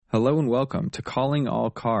Hello and welcome to Calling All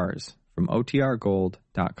Cars from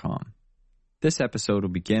OTRGold.com. This episode will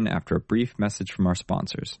begin after a brief message from our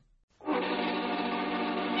sponsors.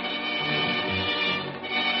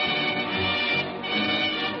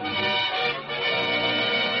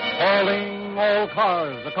 Calling All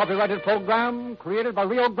Cars, a copyrighted program created by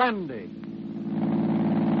Rio Grande.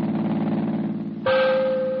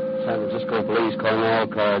 San Francisco Police calling all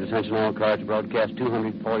cars. Attention all cars to broadcast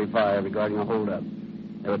 245 regarding a holdup.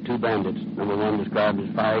 There were two bandits. Number one described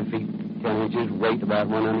as 5 feet 10 inches, weight about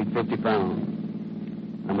 150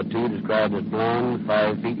 pounds. Number two described as blonde,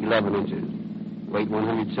 5 feet 11 inches, weight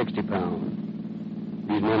 160 pounds.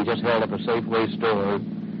 These men just held up a Safeway store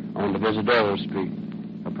on Divisadero Street.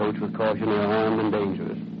 Approach with caution, they are armed and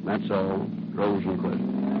dangerous. That's all.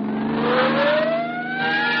 Rosenquist.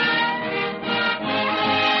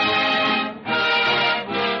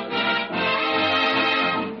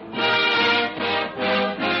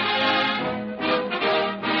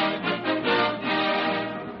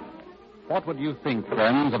 What would you think,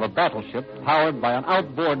 friends, of a battleship powered by an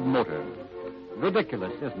outboard motor?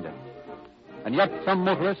 Ridiculous, isn't it? And yet some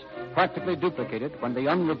motorists practically duplicate it when they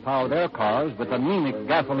underpower their cars with anemic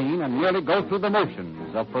gasoline and merely go through the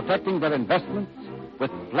motions of protecting their investments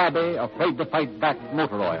with flabby, afraid-to-fight-back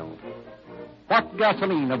motor oil. What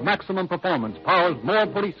gasoline of maximum performance powers more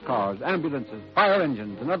police cars, ambulances, fire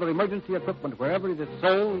engines, and other emergency equipment wherever it is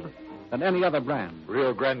sold than any other brand?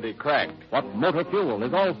 Rio Grande cracked. What motor fuel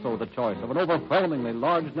is also the choice of an overwhelmingly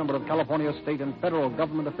large number of California state and federal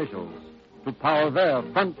government officials to power their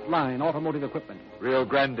front-line automotive equipment? Rio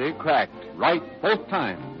Grande cracked. Right both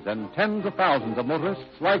times, and tens of thousands of motorists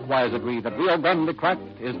likewise agree that Rio Grande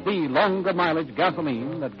cracked is the longer mileage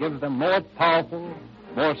gasoline that gives them more powerful,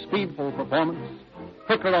 more speedful performance,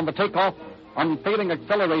 quicker on the takeoff, unfailing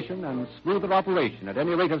acceleration, and smoother operation at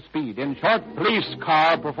any rate of speed. In short, Police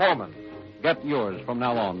car performance. get yours from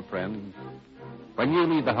now on, friends. When you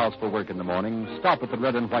leave the house for work in the morning, stop at the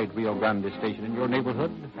red and white Rio Grande station in your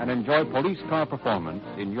neighborhood and enjoy police car performance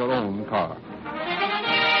in your own car.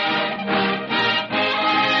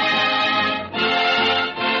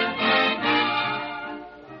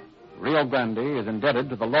 Rio Grande is indebted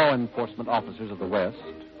to the law enforcement officers of the West,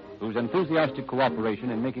 whose enthusiastic cooperation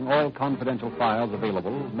in making all confidential files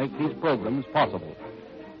available make these programs possible.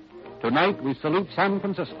 Tonight, we salute San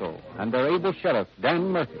Francisco and their able sheriff, Dan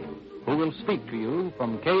Murphy, who will speak to you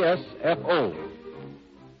from KSFO.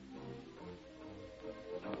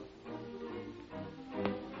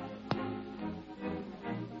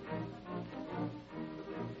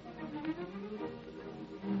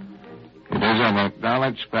 It is an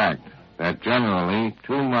acknowledged fact that generally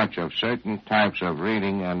too much of certain types of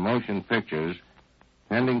reading and motion pictures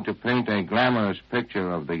tending to paint a glamorous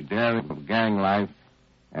picture of the daring of gang life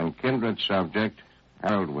and kindred subject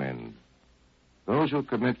herald wind. Those who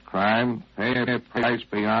commit crime pay a price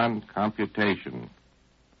beyond computation.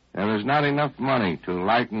 There is not enough money to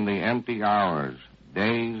lighten the empty hours,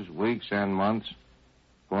 days, weeks, and months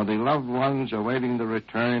for the loved ones awaiting the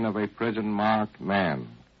return of a prison-marked man.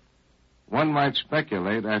 One might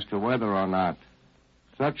speculate as to whether or not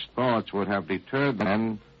such thoughts would have deterred the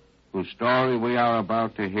men whose story we are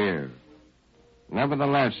about to hear.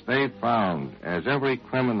 Nevertheless, they found, as every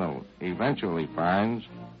criminal eventually finds,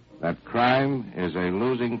 that crime is a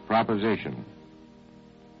losing proposition.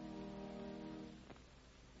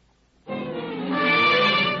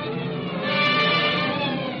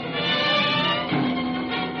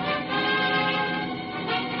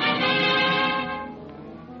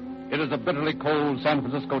 It is a bitterly cold San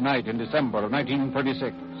Francisco night in December of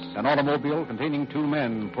 1936. An automobile containing two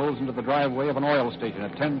men pulls into the driveway of an oil station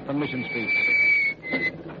at 10th and Mission Street.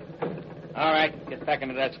 All right, get back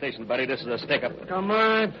into that station, buddy. This is a stick-up. Come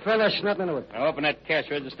on, fella, nothing into it. Now open that cash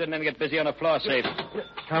register and then get busy on the floor safe.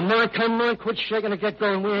 Come on, quit shaking and get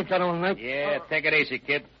going. We ain't got all night. Yeah, take it easy,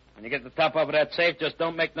 kid. When you get to the top of that safe, just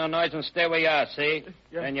don't make no noise and stay where you are, see?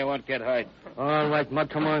 Yeah. Then you won't get hurt. All right, Mud,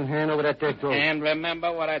 come on, hand over that there door. And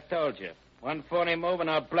remember what I told you. One phony move and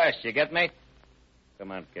I'll blast you, get me?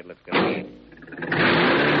 Come on, kid, let's go.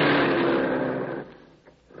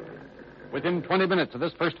 Within 20 minutes of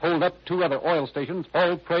this first hold-up, two other oil stations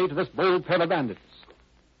fall prey to this bold pair of bandits.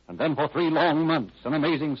 And then for 3 long months, an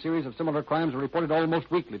amazing series of similar crimes are reported almost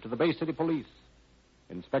weekly to the Bay City Police.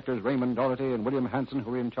 Inspectors Raymond Doherty and William Hanson,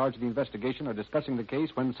 who are in charge of the investigation, are discussing the case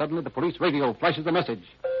when suddenly the police radio flashes a message.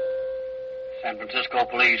 San Francisco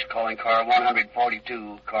Police calling car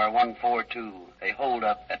 142, car 142. A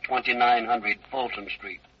holdup at 2900 Fulton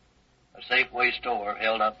Street. A Safeway store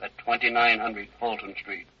held up at 2900 Fulton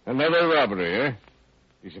Street. Another robbery, eh?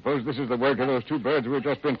 You suppose this is the work of those two birds we've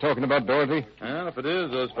just been talking about, Dorothy? Well, if it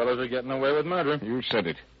is, those fellows are getting away with murder. You said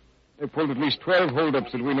it. They pulled at least 12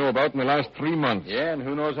 holdups that we know about in the last 3 months. Yeah, and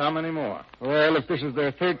who knows how many more. Well, if this is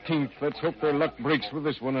their 13th, let's hope their luck breaks with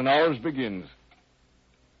this one and ours begins.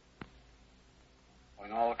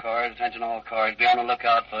 All cars, attention all cars, be on the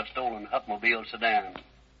lookout for a stolen Hupmobile sedan.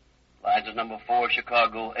 License number 4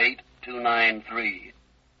 Chicago 8293.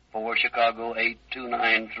 4 Chicago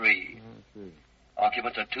 8293.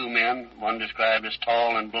 Occupants are 2 men, one described as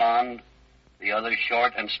tall and blond, the other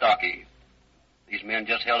short and stocky. These men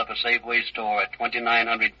just held up a Safeway store at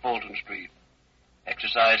 2900 Fulton Street.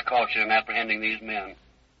 Exercise caution in apprehending these men,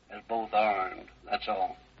 as both are armed. That's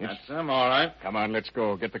all. That's them, all right. Come on, let's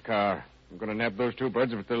go. Get the car. I'm going to nab those two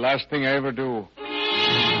birds if it's the last thing I ever do.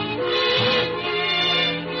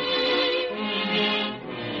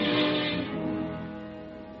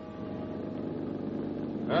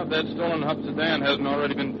 Well, if that stolen Hup sedan hasn't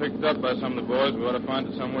already been picked up by some of the boys, we ought to find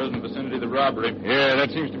it somewhere in the vicinity of the robbery. Yeah,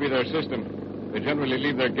 that seems to be their system. They generally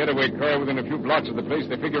leave their getaway car within a few blocks of the place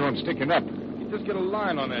they figure on sticking up. If you just get a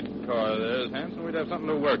line on that car there, Hanson, we'd have something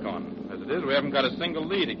to work on. As it is, we haven't got a single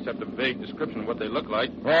lead except a vague description of what they look like.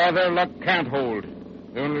 Oh, their luck can't hold.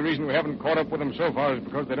 The only reason we haven't caught up with them so far is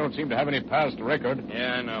because they don't seem to have any past record.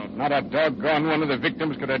 Yeah, I know. Not a doggone one of the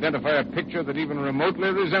victims could identify a picture that even remotely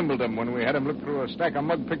resembled them when we had him look through a stack of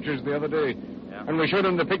mug pictures the other day. Yeah. And we showed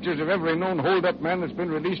him the pictures of every known hold-up man that's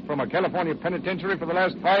been released from a California penitentiary for the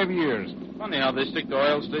last 5 years. Funny how they stick to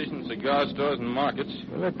oil stations, cigar stores, and markets.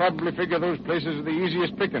 Well, they probably figure those places are the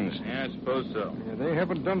easiest pickings. Yeah, I suppose so. Yeah, they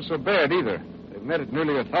haven't done so bad either. They've net at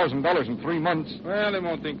nearly $1,000 in 3 months. Well, they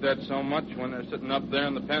won't think that so much when they're sitting up there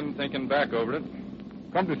in the pen thinking back over it.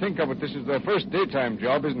 Come to think of it, this is their first daytime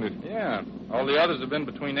job, isn't it? Yeah. All the others have been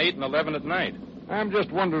between 8 and 11 at night. I'm just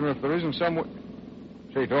wondering if there isn't some...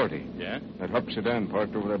 Say, Doherty. Yeah? That Hup sedan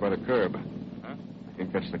parked over there by the curb. Huh? I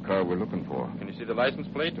think that's the car we're looking for. Can you see the license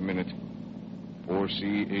plate? Wait a minute.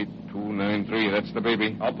 4C8293, that's the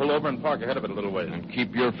baby. I'll pull over and park ahead of it a little ways. And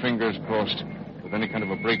keep your fingers crossed. With any kind of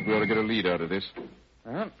a break, we ought to get a lead out of this.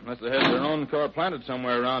 Well, unless they have their own car planted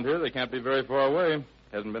somewhere around here, they can't be very far away.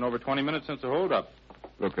 Hasn't been over 20 minutes since the holdup.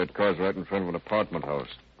 Look, that car's right in front of an apartment house.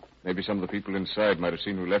 Maybe some of the people inside might have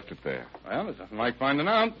seen who left it there. Well, there's nothing like finding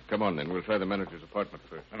out. Come on, then. We'll try the manager's apartment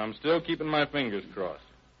first. And I'm still keeping my fingers crossed.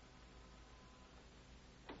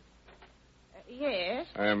 Yes?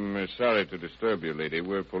 I'm sorry to disturb you, lady.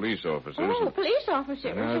 We're police officers. Oh, police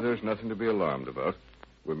officers. No, there's nothing to be alarmed about.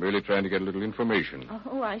 We're merely trying to get a little information.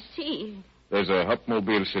 Oh, I see. There's a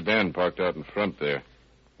Hupmobile sedan parked out in front there.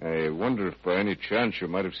 I wonder if by any chance you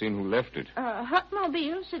might have seen who left it.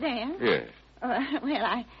 Hupmobile sedan? Yes.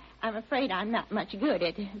 Well, I'm afraid I'm not much good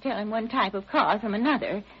at telling one type of car from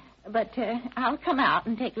another. But I'll come out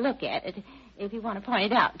and take a look at it if you want to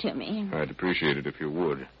point it out to me. I'd appreciate it if you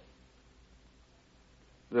would.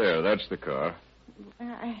 There, that's the car.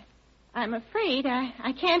 I'm afraid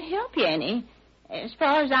I can't help you any. As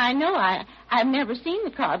far as I know, I've never seen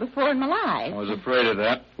the car before in my life. I was afraid of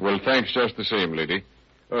that. Well, thanks just the same, lady.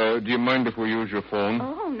 Do you mind if we use your phone?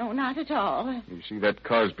 Oh, no, not at all. You see, that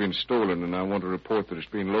car's been stolen, and I want to report that it's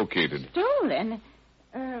been located. Stolen?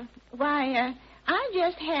 Why, I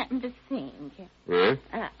just happened to think. Yes?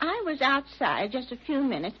 I was outside just a few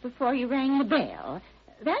minutes before you rang the bell.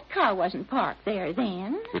 That car wasn't parked there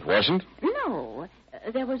then. It wasn't? No.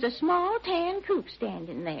 There was a small tan coupe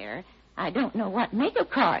standing there. I don't know what make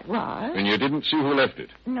of car it was. And you didn't see who left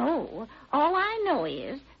it? No. All I know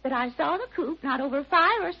is that I saw the coupe not over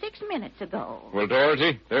 5 or 6 minutes ago. Well,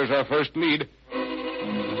 Dorothy, there's our first lead.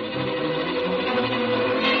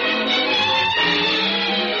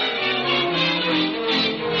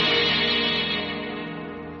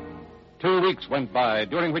 2 weeks went by,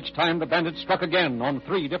 during which time the bandits struck again on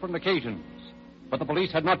 3 different occasions. But the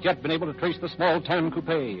police had not yet been able to trace the small tan coupe.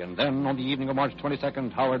 And then, on the evening of March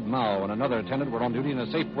 22nd, Howard Mao and another attendant were on duty in a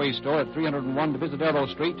Safeway store at 301 Divisadero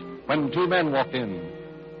Street when 2 men walked in.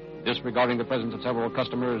 Disregarding the presence of several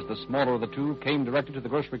customers, the smaller of the 2 came directly to the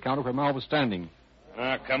grocery counter where Mao was standing.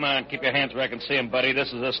 Come on. Keep your hands where I can see 'em, buddy.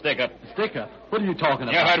 This is a stick-up. Stick-up? What are you talking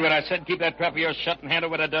about? You heard what I said. Keep that trap of yours shut and hand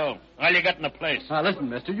over the dough. All you got in the place. Now, listen,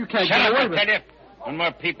 mister, you can't Shut get up, away I with tell you. One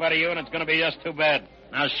more peep out of you, and it's going to be just too bad.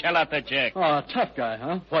 Now, shell out the jack. Oh, tough guy,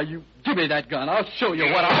 huh? Why, you give me that gun. I'll show you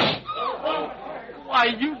what I... Why,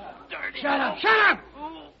 you dirty... Shut up!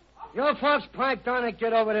 Your folks prank on and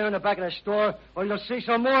get over there in the back of the store, or you'll see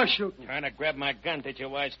some more shooting. Trying to grab my gun, did you,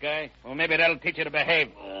 wise guy? Well, maybe that'll teach you to behave.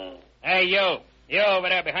 Hey, you. You over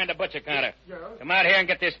there behind the butcher counter. Yeah. Come out here and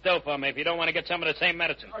get this dough for me if you don't want to get some of the same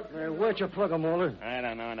medicine. Where'd you plug him, Walter? I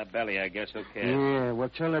don't know, in the belly, I guess. Who cares? Yeah, well,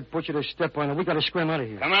 tell that butcher to step on it. We got to scram out of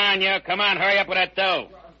here. Come on, you. Come on. Hurry up with that dough.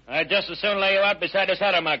 I'd just as soon lay you out beside this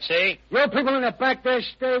other mug, see? You people in the back there,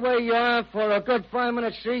 stay where you are for a good 5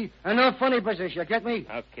 minutes, see? And no funny business, you get me?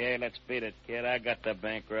 Okay, let's beat it, kid. I got the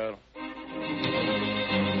bankroll.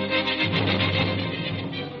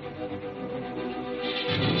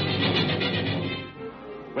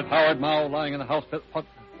 With Howard Mao lying in the house hut,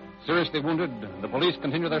 seriously wounded, the police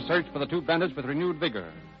continue their search for the two bandits with renewed vigor.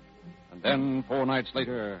 And then, 4 nights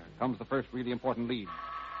later, comes the first really important lead.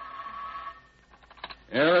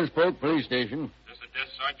 Ellis Polk Police Station. This a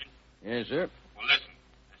desk, Sergeant? Yes, sir. Well, listen.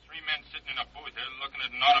 There's 3 men sitting in a booth here looking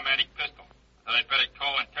at an automatic pistol. I thought I'd better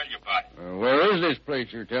call and tell you about it. Where is this place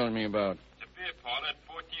you're telling me about? It's a beer parlor at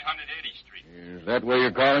 1480 Street. Is that where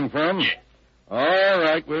you're calling from? Yeah. All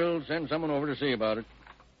right, we'll send someone over to see about it.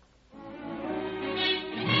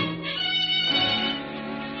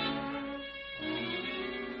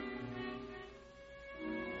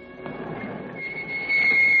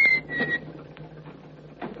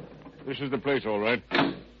 This is the place, all right.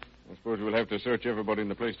 I suppose we'll have to search everybody in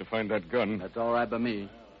the place to find that gun. That's all right by me.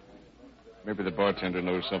 Maybe the bartender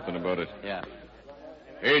knows something about it. Yeah.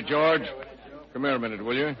 Hey, George. Come here a minute,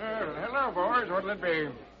 will you? Hello, boys. What'll it be?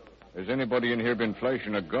 Has anybody in here been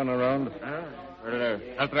flashing a gun around?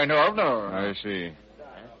 Not that I know of, no. I see.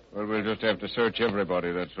 Well, we'll just have to search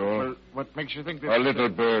everybody, that's all. Well, what makes you think that... A little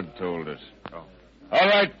bird told us. Oh. All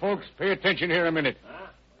right, folks, pay attention here a minute.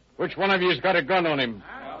 Which one of you's got a gun on him?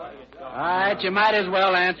 All right, you might as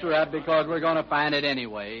well answer that because we're going to find it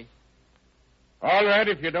anyway. All right,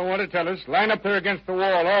 if you don't want to tell us, line up there against the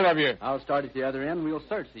wall, all of you. I'll start at the other end. We'll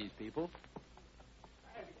search these people.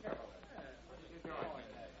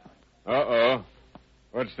 Uh-oh.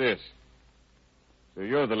 What's this? So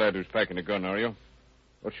you're the lad who's packing a gun, are you?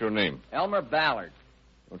 What's your name? Elmer Ballard.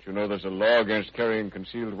 Don't you know there's a law against carrying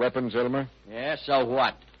concealed weapons, Elmer? Yeah, so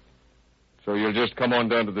what? So you'll just come on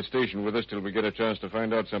down to the station with us till we get a chance to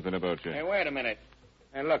find out something about you. Hey, wait a minute.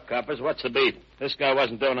 Hey, look, coppers, what's the beat? This guy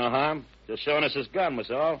wasn't doing no harm. Just showing us his gun was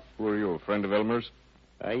all. Who are you, a friend of Elmer's?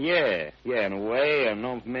 Yeah, in a way. I've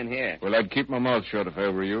known from in here. Well, I'd keep my mouth shut if I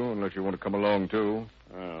were you, unless you want to come along, too.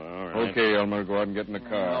 Oh, all right. Okay, Elmer, go out and get in the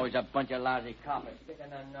car. Always a bunch of lousy coppers.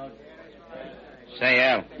 Say,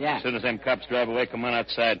 Al. Yeah? As soon as them cops drive away, come on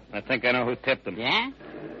outside. I think I know who tipped them. Yeah?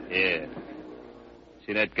 Yeah.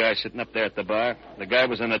 See that guy sitting up there at the bar? The guy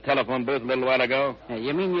was in the telephone booth a little while ago.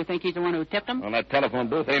 You mean you think he's the one who tipped him? Well, that telephone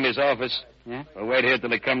booth ain't his office. Yeah? Well, wait here till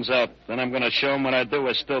he comes out. Then I'm going to show him what I do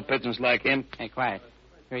with still pigeons like him. Hey, quiet.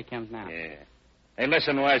 Here he comes now. Yeah. Hey,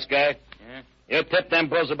 listen, wise guy. Yeah? You tipped them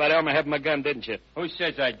bulls about Elmer having a gun, didn't you? Who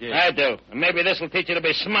says I did? I do. And maybe this will teach you to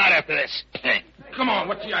be smart after this. Come on,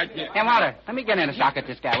 what's the idea? Hey, Walter, let me get in a sock at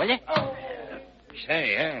this guy, will you?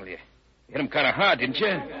 Say, Al, you hit him kind of hard, didn't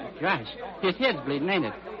you? Gosh, his head's bleeding, ain't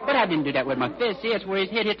it? But I didn't do that with my fist. See, it's where his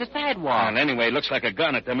head hit the sidewalk. Well, anyway, looks like a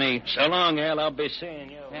gun to me. So long, Al. I'll be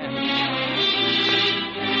seeing you. Yeah.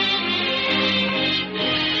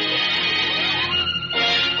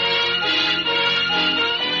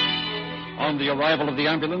 On the arrival of the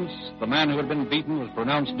ambulance, the man who had been beaten was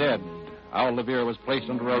pronounced dead. Al Levere was placed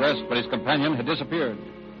under arrest, but his companion had disappeared.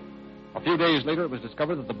 A few days later, it was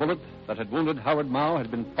discovered that the bullet that had wounded Howard Mao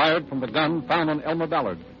had been fired from the gun found on Elmer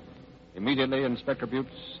Ballard. Immediately, Inspector Butts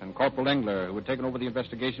and Corporal Engler, who had taken over the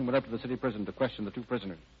investigation, went up to the city prison to question the two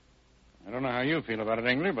prisoners. I don't know how you feel about it,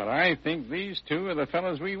 Engler, but I think these two are the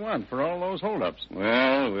fellows we want for all those holdups.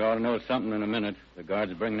 Well, we ought to know something in a minute. The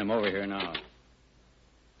guards are bringing them over here now.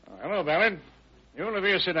 Hello, Ballard. You,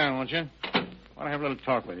 Olivia, sit down, won't you? I want to have a little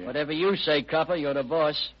talk with you. Whatever you say, copper, you're the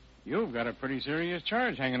boss. You've got a pretty serious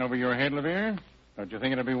charge hanging over your head, Levere. Don't you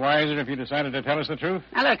think it'd be wiser if you decided to tell us the truth?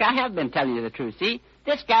 Now, look, I have been telling you the truth, see?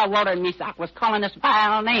 This guy, Walter Mesock, was calling us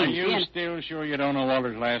vile names. Are you still sure you don't know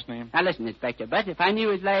Walter's last name? Now, listen, Inspector Butts, if I knew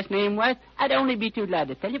his last name was, I'd only be too glad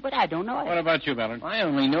to tell you, but I don't know it. What about you, Ballard? I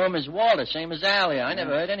only knew him as Walter, same as Alia. I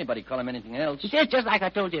never heard anybody call him anything else. It's just like I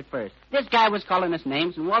told you at first. This guy was calling us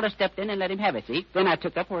names, and Walter stepped in and let him have it, see? Then I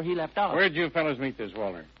took up where he left off. Where'd you fellows meet this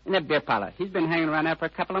Walter? In a beer parlor. He's been hanging around there for a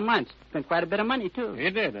couple of months. Spent quite a bit of money, too. He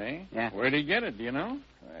did, eh? Yeah. Where'd he get it, do you know?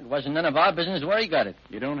 It wasn't none of our business where he got it.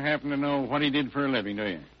 You don't happen to know what he did for a living, do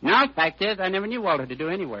you? No, fact is, I never knew Walter to do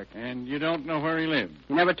any work. And you don't know where he lived?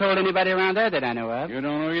 He never told anybody around there that I know of. You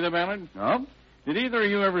don't know either, Ballard? No. Did either of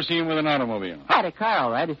you ever see him with an automobile? Had a car,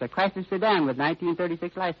 all right. It's a Chrysler sedan with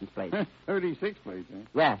 1936 license plate. 36 plates, eh?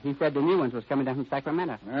 Yeah, he said the new ones was coming down from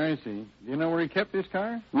Sacramento. I see. Do you know where he kept this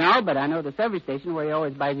car? No, but I know the service station where he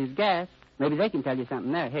always buys his gas. Maybe they can tell you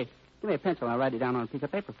something there. Hey, Give me a pencil. I'll write it down on a piece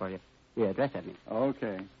of paper for you. Yeah, address at me.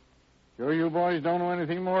 Okay. Sure you boys don't know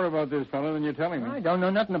anything more about this fellow than you're telling me? I don't know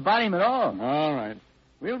nothing about him at all. All right.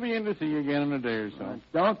 We'll be in to see you again in a day or so.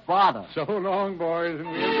 Don't bother. So long, boys, and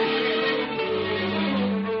we'll be...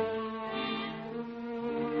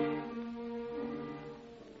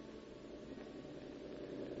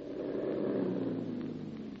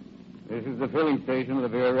 This is the filling station of the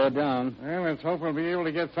Bureau Road down. Well, let's hope we'll be able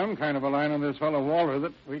to get some kind of a line on this fellow Walter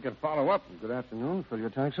that we could follow up. Good afternoon. Fill your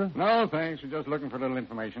tank, sir? No, thanks. We're just looking for a little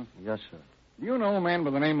information. Yes, sir. Do you know a man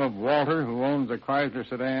by the name of Walter who owns a Chrysler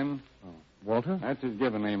sedan? Oh, Walter? That's his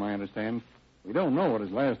given name, I understand. We don't know what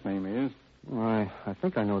his last name is. Well, I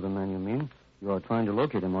think I know the man you mean. You are trying to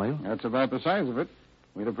locate him, are you? That's about the size of it.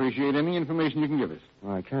 We'd appreciate any information you can give us.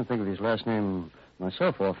 Well, I can't think of his last name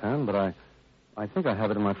myself offhand, but I think I have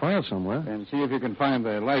it in my file somewhere. And see if you can find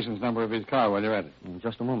the license number of his car while you're at it. In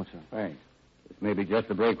just a moment, sir. Thanks. This may be just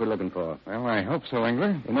the break we're looking for. Well, I hope so,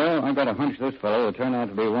 Engler. You know, I've got a hunch this fellow will turn out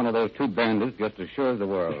to be one of those two bandits just as sure as the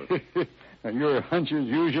world. Are your hunches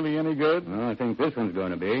usually any good? Well, I think this one's going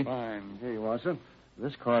to be. Fine. Here you are, sir.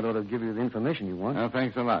 This card ought to give you the information you want. Well,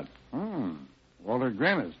 thanks a lot. Walter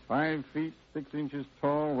Grannis, 5 feet, 6 inches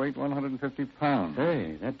tall, weight 150 pounds.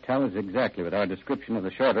 Hey, that tallies exactly with our description of the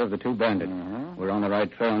shorter of the two bandits. We're on the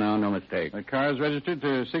right trail now, no mistake. The car's registered to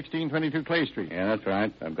 1622 Clay Street. Yeah, that's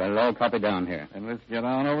right. I've got it all copied down here. And let's get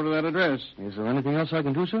on over to that address. Is there anything else I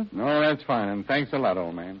can do, sir? No, that's fine. And thanks a lot,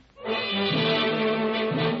 old man.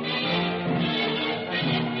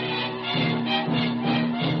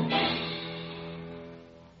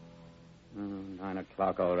 9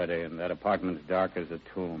 o'clock already, and that apartment's dark as a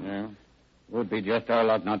tomb. Yeah? Would be just our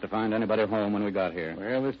luck not to find anybody home when we got here.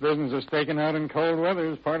 Well, this business of staking out in cold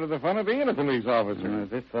weather is part of the fun of being a police officer. If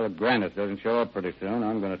this fellow Grannis doesn't show up pretty soon,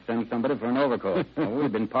 I'm going to send somebody for an overcoat.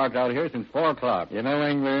 We've been parked out here since 4 o'clock. You know,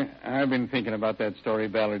 Engler, I've been thinking about that story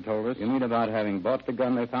Ballard told us. You mean about having bought the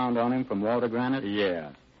gun they found on him from Walter Grannis? Yeah.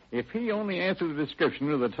 If he only answered the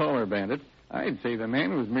description of the taller bandit, I'd say the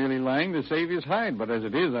man was merely lying to save his hide. But as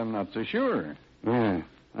it is, I'm not so sure. Yeah,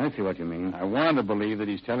 I see what you mean. I want to believe that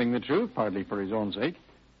he's telling the truth, partly for his own sake,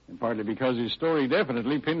 and partly because his story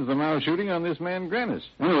definitely pins the Mao shooting on this man Grannis.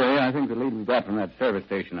 Anyway, I think the lead we got from that service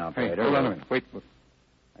station operator... Hey, hold on a minute. Wait.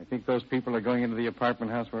 I think those people are going into the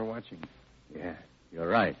apartment house we're watching. Yeah, you're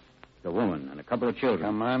right. The woman and a couple of children.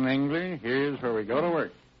 Come on, Engler. Here's where we go to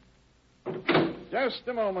work. Just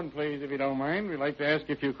a moment, please, if you don't mind. We'd like to ask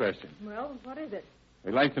you a few questions. Well, what is it?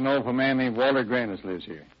 We'd like to know if a man named Walter Grannis lives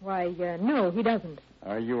here. Why, no, he doesn't.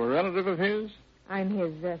 Are you a relative of his? I'm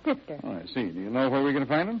his sister. Oh, I see. Do you know where we're going to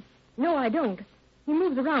find him? No, I don't. He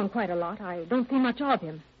moves around quite a lot. I don't see much of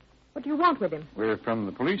him. What do you want with him? We're from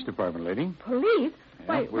the police department, lady. Police? Yeah,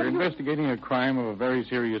 Why, we're investigating a crime of a very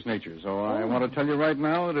serious nature, so I want to tell you right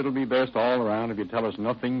now that it'll be best all around if you tell us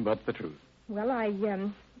nothing but the truth. Well,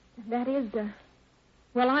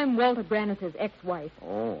 I'm Walter Grannis' ex-wife.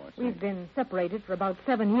 Oh, I see. We've been separated for about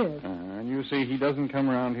 7 years. And you say he doesn't come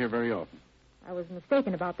around here very often. I was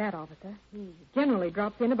mistaken about that, officer. He generally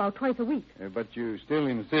drops in about twice a week. But you still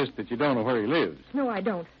insist that you don't know where he lives. No, I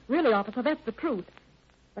don't. Really, officer, that's the truth.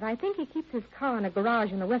 But I think he keeps his car in a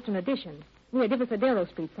garage in the Western Addition, near Divisadero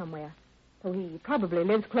Street somewhere. So he probably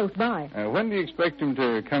lives close by. When do you expect him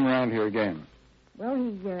to come around here again? Well,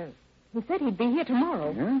 he said he'd be here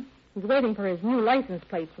tomorrow. Yeah? He's waiting for his new license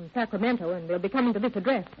plate from Sacramento, and they'll be coming to this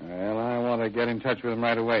address. Well, I want to get in touch with him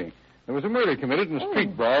right away. There was a murder committed in a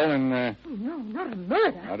street brawl, and... Oh, no, not a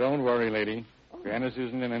murder. Now, don't worry, lady. Grannis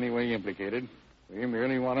isn't in any way implicated. We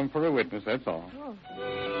merely want him for a witness, that's all. Oh.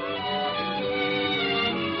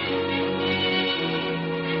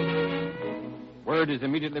 Word is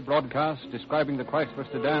immediately broadcast describing the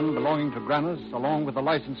Chrysler sedan belonging to Grannis, along with the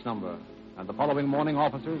license number. And the following morning,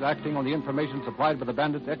 officers, acting on the information supplied by the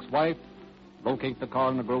bandit's ex-wife, locate the car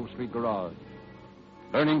in the Grove Street garage.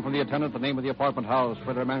 Learning from the attendant the name of the apartment house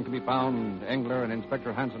where the man can be found, Engler and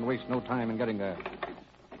Inspector Hanson waste no time in getting there.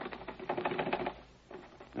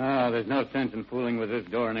 Oh, there's no sense in fooling with this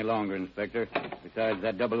door any longer, Inspector. Besides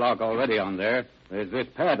that double lock already on there, there's this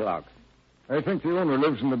padlock. I think the owner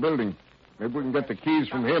lives in the building. Maybe we can get the keys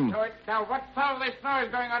from him. Now, what's all this noise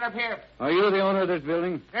going on up here? Are you the owner of this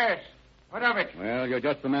building? Yes. What of it? Well, you're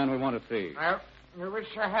just the man we want to see. Well, I wish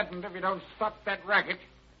I hadn't if you don't stop that racket.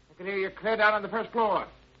 I can hear you clear down on the first floor.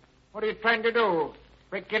 What are you trying to do?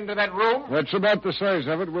 Break into that room? That's about the size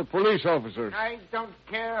of it. We're police officers. I don't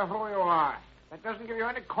care who you are. That doesn't give you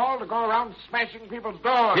any call to go around smashing people's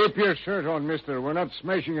doors. Keep your shirt on, mister. We're not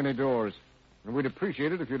smashing any doors. And we'd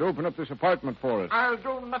appreciate it if you'd open up this apartment for us. I'll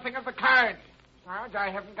do nothing of the kind. Sarge, I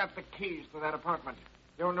haven't got the keys to that apartment.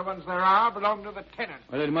 The only ones there are belong to the tenant.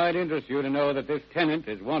 Well, it might interest you to know that this tenant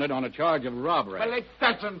is wanted on a charge of robbery. Well, it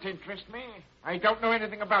doesn't interest me. I don't know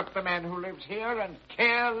anything about the man who lives here and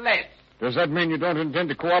care less. Does that mean you don't intend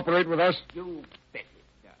to cooperate with us? You bet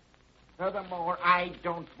it does. Furthermore, I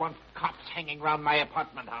don't want cops hanging around my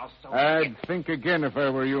apartment house. So I'd think again if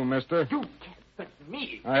I were you, mister. You can't threaten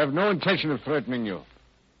me. I have no intention of threatening you.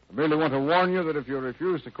 I merely want to warn you that if you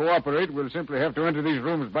refuse to cooperate, we'll simply have to enter these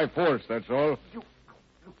rooms by force, that's all. You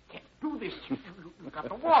can't do this. You got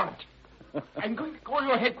the warrant. I'm going to call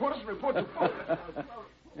your headquarters and report you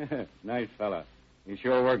forward. Nice fella. He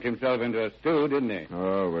sure worked himself into a stew, didn't he?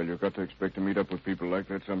 Oh, well, you've got to expect to meet up with people like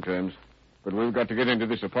that sometimes. But we've got to get into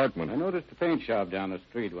this apartment. I noticed the paint shop down the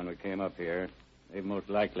street when we came up here. They've most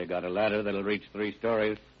likely got a ladder that'll reach 3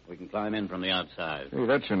 stories. We can climb in from the outside. Hey,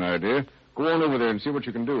 that's an idea. Go on over there and see what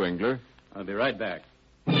you can do, Engler. I'll be right back.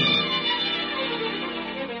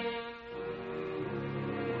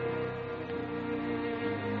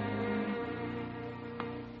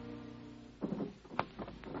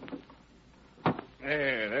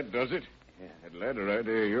 There, that does it. Yeah. That ladder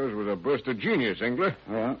idea of yours was a burst of genius, Engler.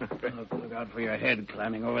 Well, look out for your head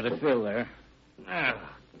climbing over the sill there.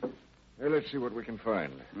 Ah. Well, let's see what we can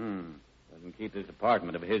find. Doesn't keep this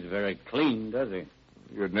apartment of his very clean, does he?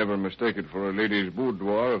 You'd never mistake it for a lady's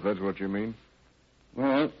boudoir, if that's what you mean.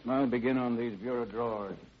 Well, I'll begin on these bureau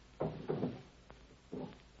drawers.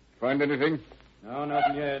 Find anything? No,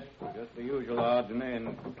 nothing yet. Just the usual odds and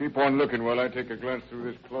ends. Keep on looking while I take a glance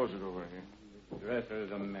through this closet over here. This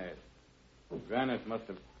dresser's a mess. Grannis must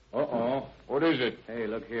have... Uh-oh. What is it? Hey,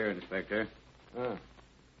 look here, Inspector. Ah.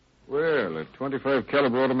 Well, a 25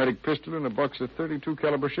 caliber automatic pistol and a box of 32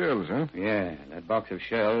 caliber shells, huh? Yeah, that box of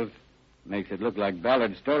shells makes it look like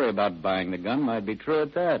Ballard's story about buying the gun might be true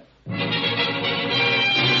at that.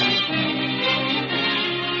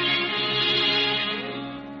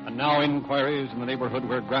 And now inquiries in the neighborhood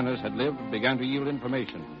where Grannis had lived began to yield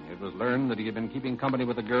information. It was learned that he had been keeping company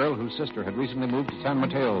with a girl whose sister had recently moved to San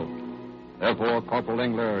Mateo. Therefore, Corporal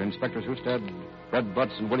Engler, Inspector Schustad, Fred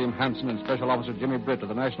Butts, and William Hanson, and Special Officer Jimmy Britt of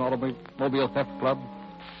the National Automobile Theft Club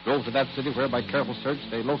drove to that city where, by careful search,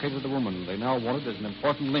 they located the woman they now wanted as an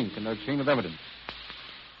important link in their chain of evidence.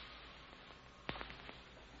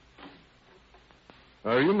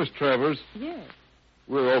 Are you Miss Travers? Yes.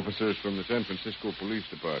 We're officers from the San Francisco Police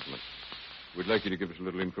Department. We'd like you to give us a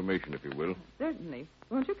little information, if you will. Certainly.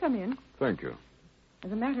 Won't you come in? Thank you.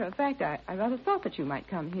 As a matter of fact, I rather thought that you might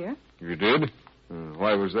come here. You did?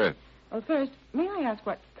 Why was that? Well, first, may I ask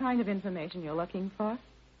what kind of information you're looking for?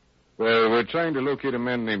 Well, we're trying to locate a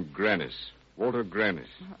man named Grannis. Walter Grannis.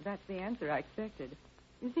 Oh, that's the answer I expected.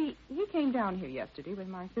 You see, he came down here yesterday with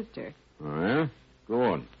my sister. Oh, yeah? Go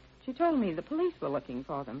on. She told me the police were looking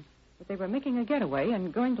for them, that they were making a getaway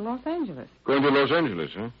and going to Los Angeles. Going to Los Angeles,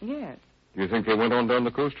 huh? Yes. Do you think they went on down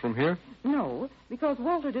the coast from here? No, because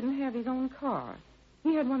Walter didn't have his own car.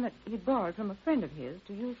 He had one that he'd borrowed from a friend of his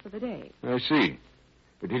to use for the day. I see.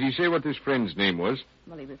 But did he say what this friend's name was?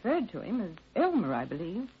 Well, he referred to him as Elmer, I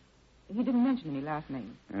believe. He didn't mention any last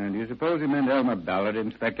name. And do you suppose he meant Elmer Ballard,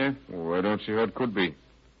 Inspector? Oh, I don't see how it could be.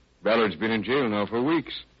 Ballard's been in jail now for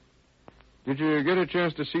weeks. Did you get a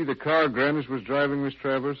chance to see the car Grannis was driving, Miss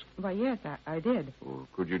Travers? Why, yes, I did. Oh,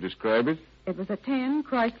 could you describe it? It was a tan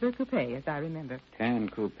Chrysler Coupe, as I remember. Tan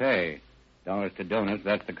Coupe. Dollars to donuts,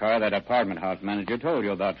 that's the car that apartment house manager told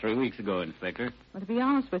you about 3 weeks ago, Inspector. Well, to be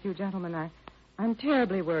honest with you, gentlemen, I'm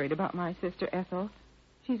terribly worried about my sister Ethel.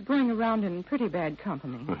 She's going around in pretty bad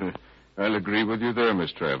company. I'll agree with you there,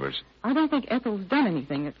 Miss Travers. I don't think Ethel's done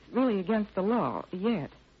anything that's really against the law yet.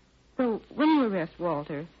 So when you arrest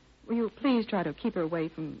Walter, will you please try to keep her away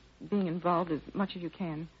from being involved as much as you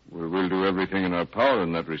can? Well, we'll do everything in our power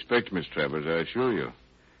in that respect, Miss Travers, I assure you.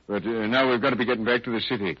 But now we've got to be getting back to the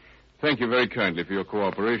city. Thank you very kindly for your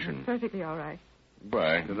cooperation. Perfectly all right.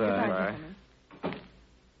 Bye. Goodbye.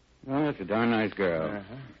 Well, that's a darn nice girl.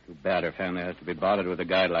 Too bad her family has to be bothered with a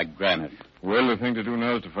guy like Grannis. Well, the thing to do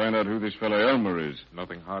now is to find out who this fellow Elmer is.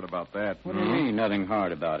 Nothing hard about that. What do you mean, nothing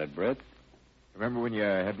hard about it, Britt? Remember when you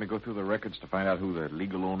had me go through the records to find out who the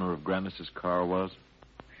legal owner of Grannis's car was?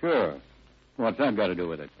 Sure. What's that got to do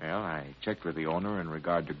with it? Well, I checked with the owner in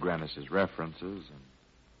regard to Grannis's references, and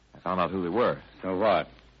I found out who they were. So what?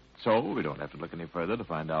 So we don't have to look any further to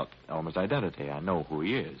find out Elmer's identity. I know who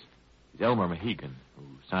he is. He's Elmer Mohegan, who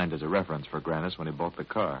signed as a reference for Grannis when he bought the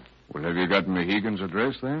car. Well, have you got Mohegan's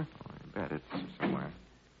address there? Oh, I bet it's somewhere.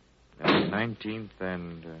 That's 19th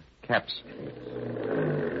and Cap Street.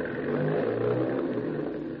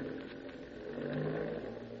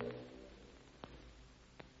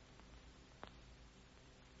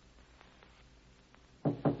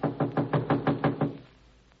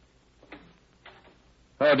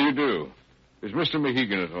 How do you do? Is Mr.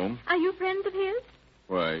 Mohegan at home? Are you friends of his?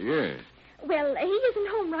 Why, yes. Well, he isn't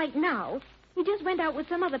home right now. He just went out with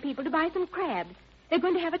some other people to buy some crabs. They're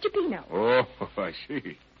going to have a cioppino. Oh, I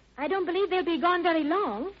see. I don't believe they'll be gone very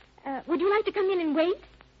long. Would you like to come in and wait?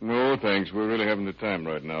 No, thanks. We're really having the time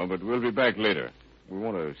right now, but we'll be back later. We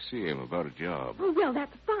want to see him about a job. Oh, well,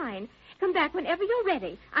 that's fine. Come back whenever you're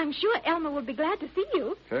ready. I'm sure Elmer will be glad to see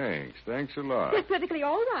you. Thanks. Thanks a lot. That's perfectly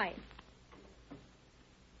all right.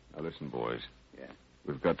 Now, listen, boys. Yeah.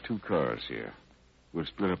 We've got 2 cars here. We'll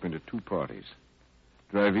split up into 2 parties.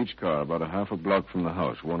 Drive each car about a half a block from the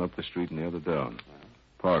house, one up the street and the other down.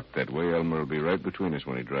 Park that way. Elmer will be right between us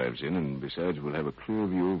when he drives in, and besides, we'll have a clear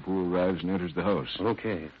view of who arrives and enters the house.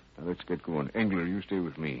 Okay. Now, let's get going. Engler, you stay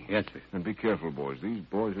with me. Yes, sir. And be careful, boys. These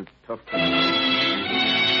boys are tough.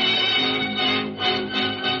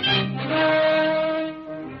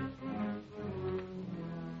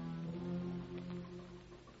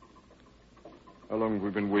 How long have we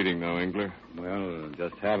been waiting now, Engler? Well,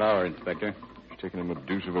 just half hour, Inspector. It's taken him a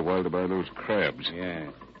deuce of a while to buy those crabs. Yeah.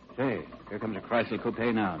 Say, here comes a Chrysler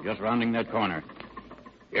coupe now, just rounding that corner.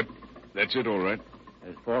 Yep, that's it, all right.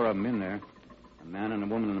 There's 4 of them in there. A man and a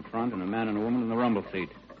woman in the front and a man and a woman in the rumble seat.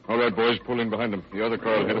 All right, boys, pull in behind them. The other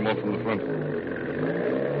car will head them off from the front.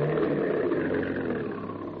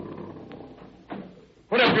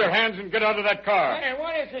 Put up your hands and get out of that car. Hey,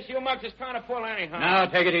 what is this you mugs is trying to pull anyhow? Now,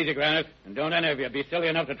 take it easy, Granite. And don't any of you be silly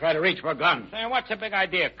enough to try to reach for a gun. Say, what's the big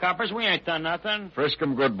idea, coppers? We ain't done nothing. Frisk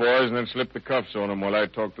them good, boys, and then slip the cuffs on them while I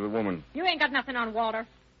talk to the woman. You ain't got nothing on Walter.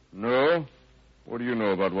 No? What do you know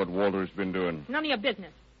about what Walter's been doing? None of your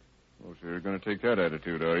business. Oh, so you're going to take that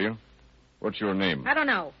attitude, are you? What's your name? I don't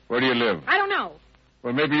know. Where do you live? I don't know.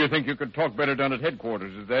 Well, maybe you think you could talk better down at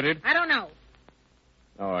headquarters. Is that it? I don't know.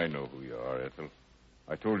 Oh, I know who you are, Ethel.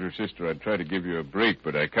 I told your sister I'd try to give you a break,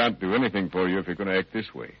 but I can't do anything for you if you're going to act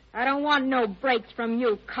this way. I don't want no breaks from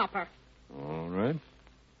you, copper. All right.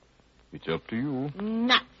 It's up to you.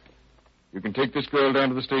 Nuts. You can take this girl down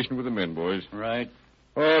to the station with the men, boys. Right.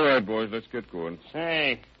 All right, boys, let's get going.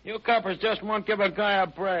 Say, you coppers just won't give a guy a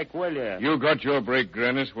break, will you? You got your break,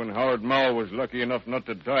 Grannis, when Howard Mao was lucky enough not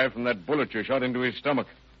to die from that bullet you shot into his stomach.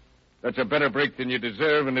 That's a better break than you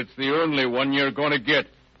deserve, and it's the only one you're going to get.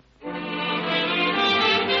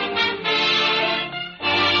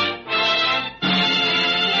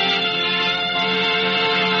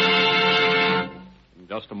 In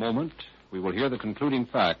just a moment, we will hear the concluding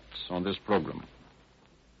facts on this program.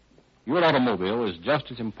 Your automobile is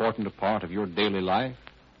just as important a part of your daily life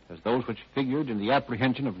as those which figured in the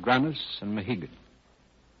apprehension of Grannis and Mohegan.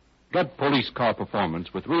 Get police car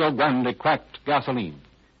performance with Rio Grande cracked gasoline.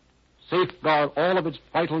 Safeguard all of its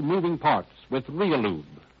vital moving parts with Realube,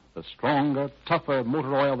 the stronger, tougher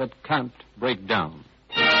motor oil that can't break down.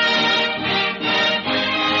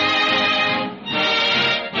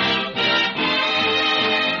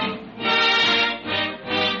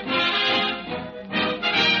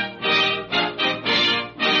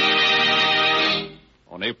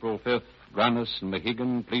 On April 5th, Grannis and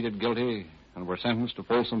Mohegan pleaded guilty and were sentenced to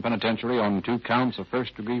Folsom Penitentiary on 2 counts of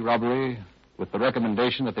first-degree robbery with the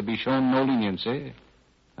recommendation that they be shown no leniency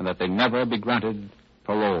and that they never be granted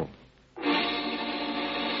parole.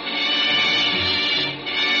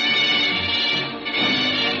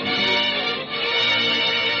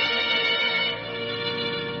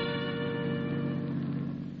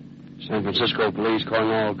 San Francisco Police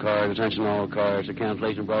calling all cars, attention all cars, to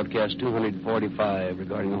cancellation broadcast 245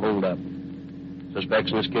 regarding a holdup.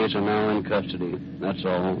 Suspects in this case are now in custody. That's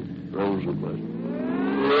all. Rosenquist.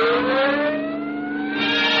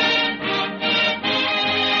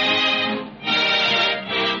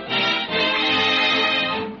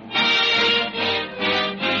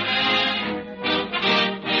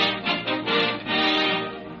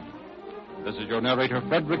 This is your narrator,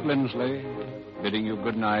 Frederick Lindsley, bidding you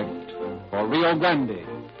good night for Rio Grande.